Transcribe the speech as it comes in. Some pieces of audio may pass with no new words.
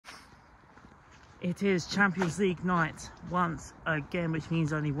It is Champions League night once again, which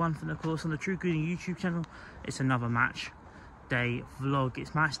means only one thing, of course, on the True Gooning YouTube channel. It's another match day vlog.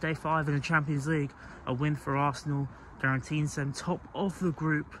 It's match day 5 in the Champions League. A win for Arsenal, guaranteeing them top of the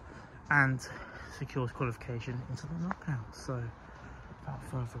group and secures qualification into the knockout. So, without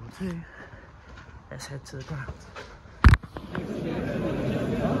further ado, let's head to the ground.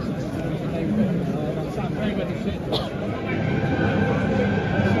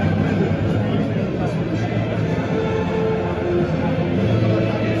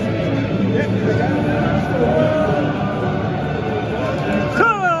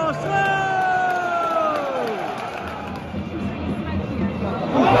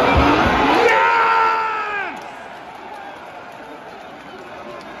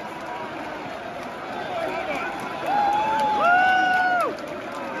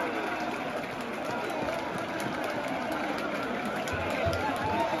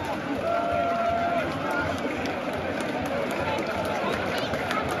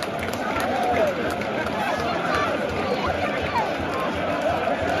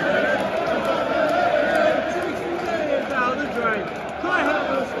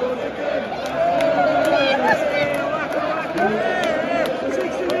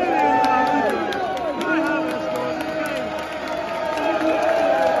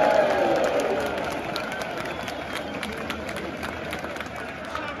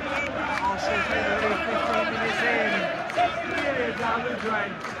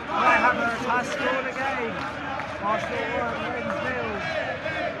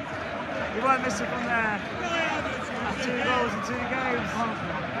 You won't miss it from there. That's 2 goals in 2 games.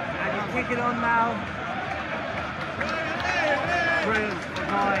 And he's kicking on now. Brilliant for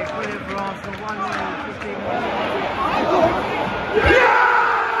Mike, brilliant for Arsenal. 1-0, 15 minutes. Yeah!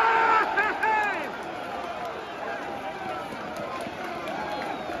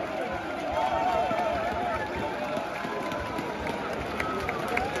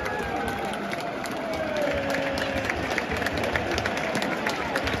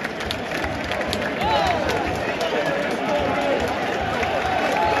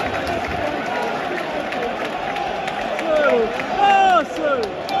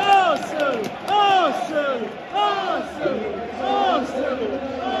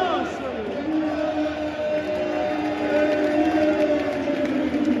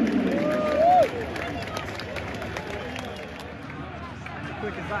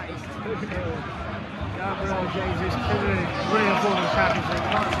 Jesus, brilliant ball in the Champions League,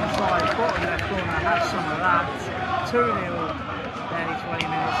 knocks inside, bottom left corner, have some of that. 2-0, barely 20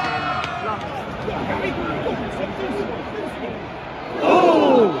 minutes in.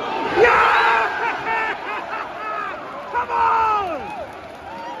 Oh! Yeah! Come on!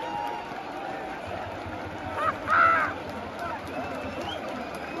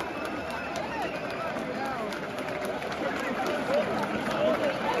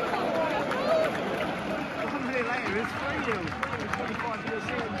 It's 3-0, 25 minutes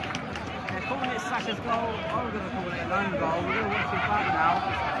in. They're calling it Saka's goal. I'm going to call it a lone goal. We're going to watch it back now.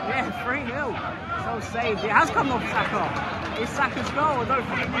 Yeah, 3-0. So saved. It has come off Saka. It's Saka's goal. I don't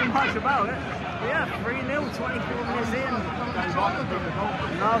think he knew much about it. But yeah, 3-0, 24 minutes in.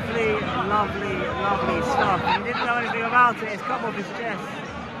 Lovely, lovely, lovely stuff. He didn't know anything about it. It's come off his chest.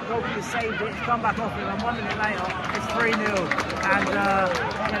 The goalkeeper saved it. It's come back off him. And 1 minute later, it's 3-0. And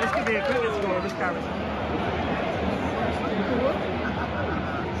yeah, this could be a cricket score of this character.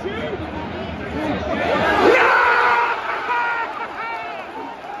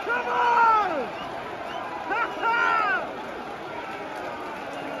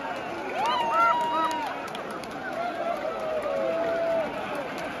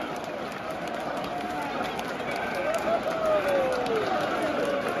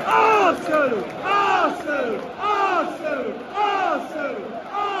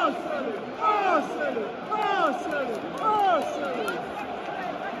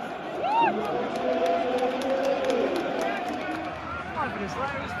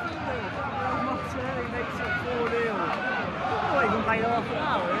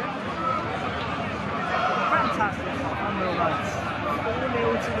 Fantastic stuff, unreal nights.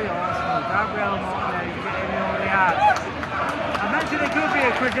 4-0 to the Arsenal. Gabriel Martinez getting in all the ads. I mentioned it could be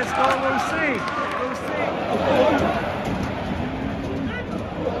a cricket score, we'll see. We'll see.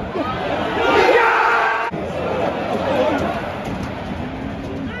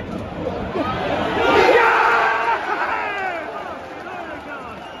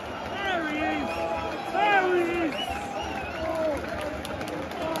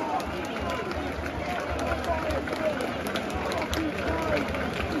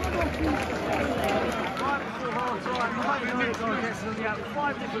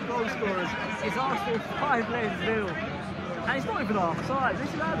 the goal scorers. It's Arsenal 5 Lens 0. And it's not even half time.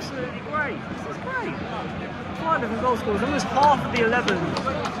 This is absolutely great. This is great. 5 different goal scorers. Almost half of the 11.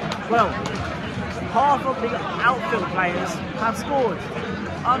 Well, half of the outfield players have scored.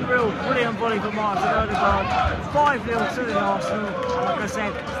 Unreal, brilliant volley from Martin Odegaard. 5-0 to the Arsenal. And like I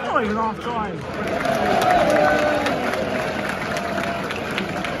said, it's not even half time.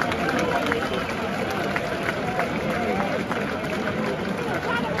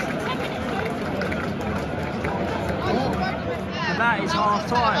 That is half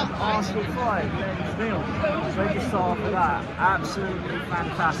time. Arsenal 5, Lens 0. So just start for that. Absolutely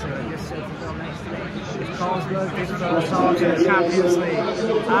fantastic. I just said to John next to me, if Carlsberg did first half in the Champions League,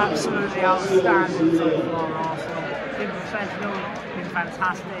 absolutely outstanding so far, Arsenal. Been professional, been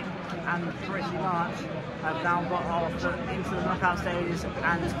fantastic, and pretty much have now got after into the knockout stages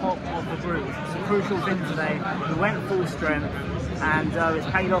and top of the group. It's a crucial thing today. We went full strength, and it's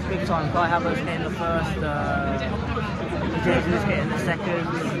paid off big time. Kai Havertz getting the first. Jesus getting the second,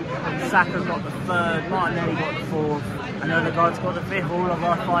 Saka got the third, Martinelli got the fourth, and Odegaard's got the fifth. All of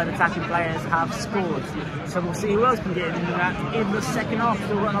our 5 attacking players have scored. So we'll see who else can get in that in the second half.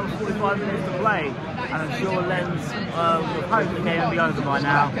 Still got another 45 minutes to play, and I'm sure Lens will hope the game will be over by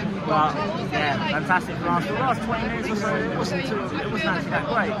now. But yeah, fantastic for us. The last 20 minutes or so, it wasn't actually that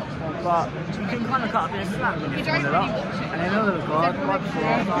great. But you can kind of cut a bit of slack when you're 1-0 up. And then Odegaard, right before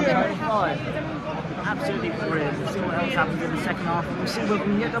half-time, 5. Absolutely brilliant. We'll see what else happens in the second half, and we'll see whether we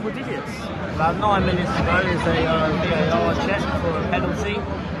can get double digits. About 9 minutes to go. There's a VAR check for a penalty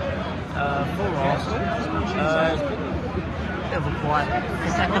for Arsenal. Bit of a quiet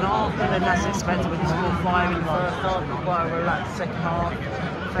second half, but then that's expected when you score 5 in the first half. Quite a relaxed second half,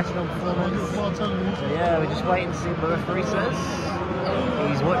 professional performance. So yeah, we're just waiting to see what the referee says.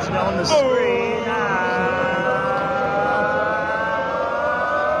 He's watching it on the screen.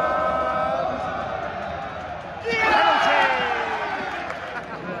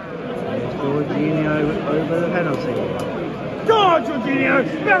 Jorginho over the penalty. Go on, Jorginho!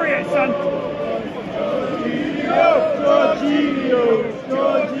 Bury it, son! Jorginho!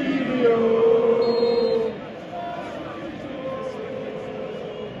 Jorginho!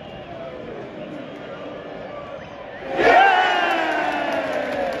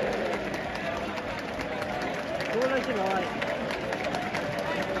 All as you like.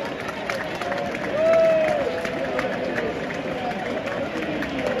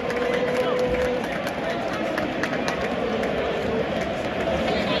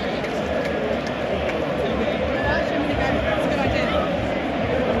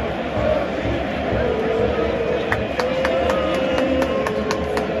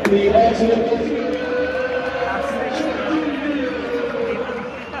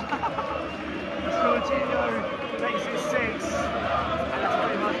 Makes it 6, and that's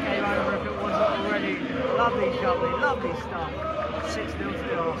pretty much game over if it wasn't already. Lovely stuff. 6-0 to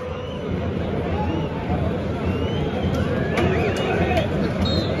the Arsenal.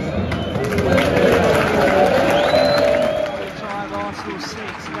 Time Arsenal 6,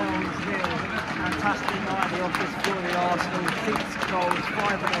 Lens 0. Fantastic night at the office for the Arsenal. 6 goals,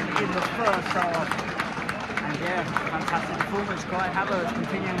 5 of them in the first half. And yeah, fantastic performance. Kai Havertz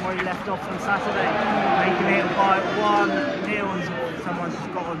continuing where he left off on Saturday, making it by 1-0, and someone's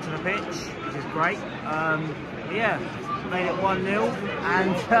just got onto the pitch, which is great. Yeah, made it 1-0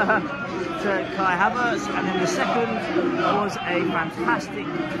 and to Kai Havertz, and then the second was a fantastic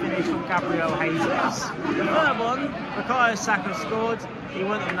finish from Gabriel Jesus. The third one, Bukayo Saka scored. He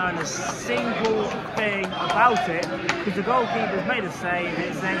wouldn't have known a single thing about it because the goalkeeper's made a save.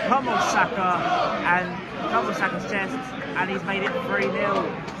 It's then come off Saka and come off Saka's chest, and he's made it 3-0.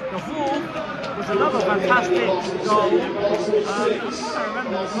 The fourth was another fantastic goal. I can't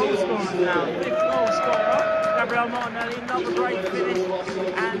remember what goal scorer now. 5th goal scorer. Gabriel Martinelli, another great finish,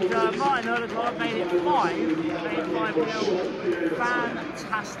 and Martin Odegaard made it 5, made it 5-0.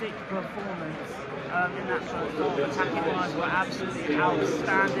 Fantastic performance in that first half. Attacking wise were absolutely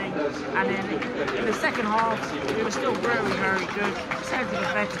outstanding, and then in the second half we were still very good. Stayed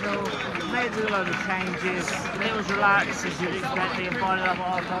professional, made a load of changes, and it was relaxed as you'd expect. And finally at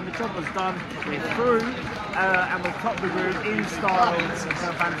half time the job was done. We're through, and we've topped the group in style. It's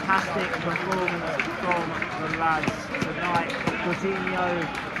a fantastic performance from the lads tonight. Coutinho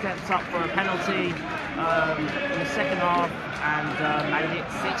steps up for a penalty in the second half and made it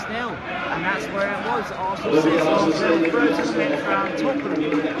 6-0, and that's where it was. Arsenal 6, Arsenal through to the next round, top of the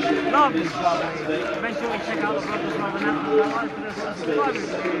group. Lovely. Make sure you check out the vlog as well, and like, subscribe,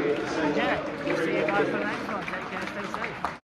 and yeah, we'll see you guys for the next one. Take care, stay safe.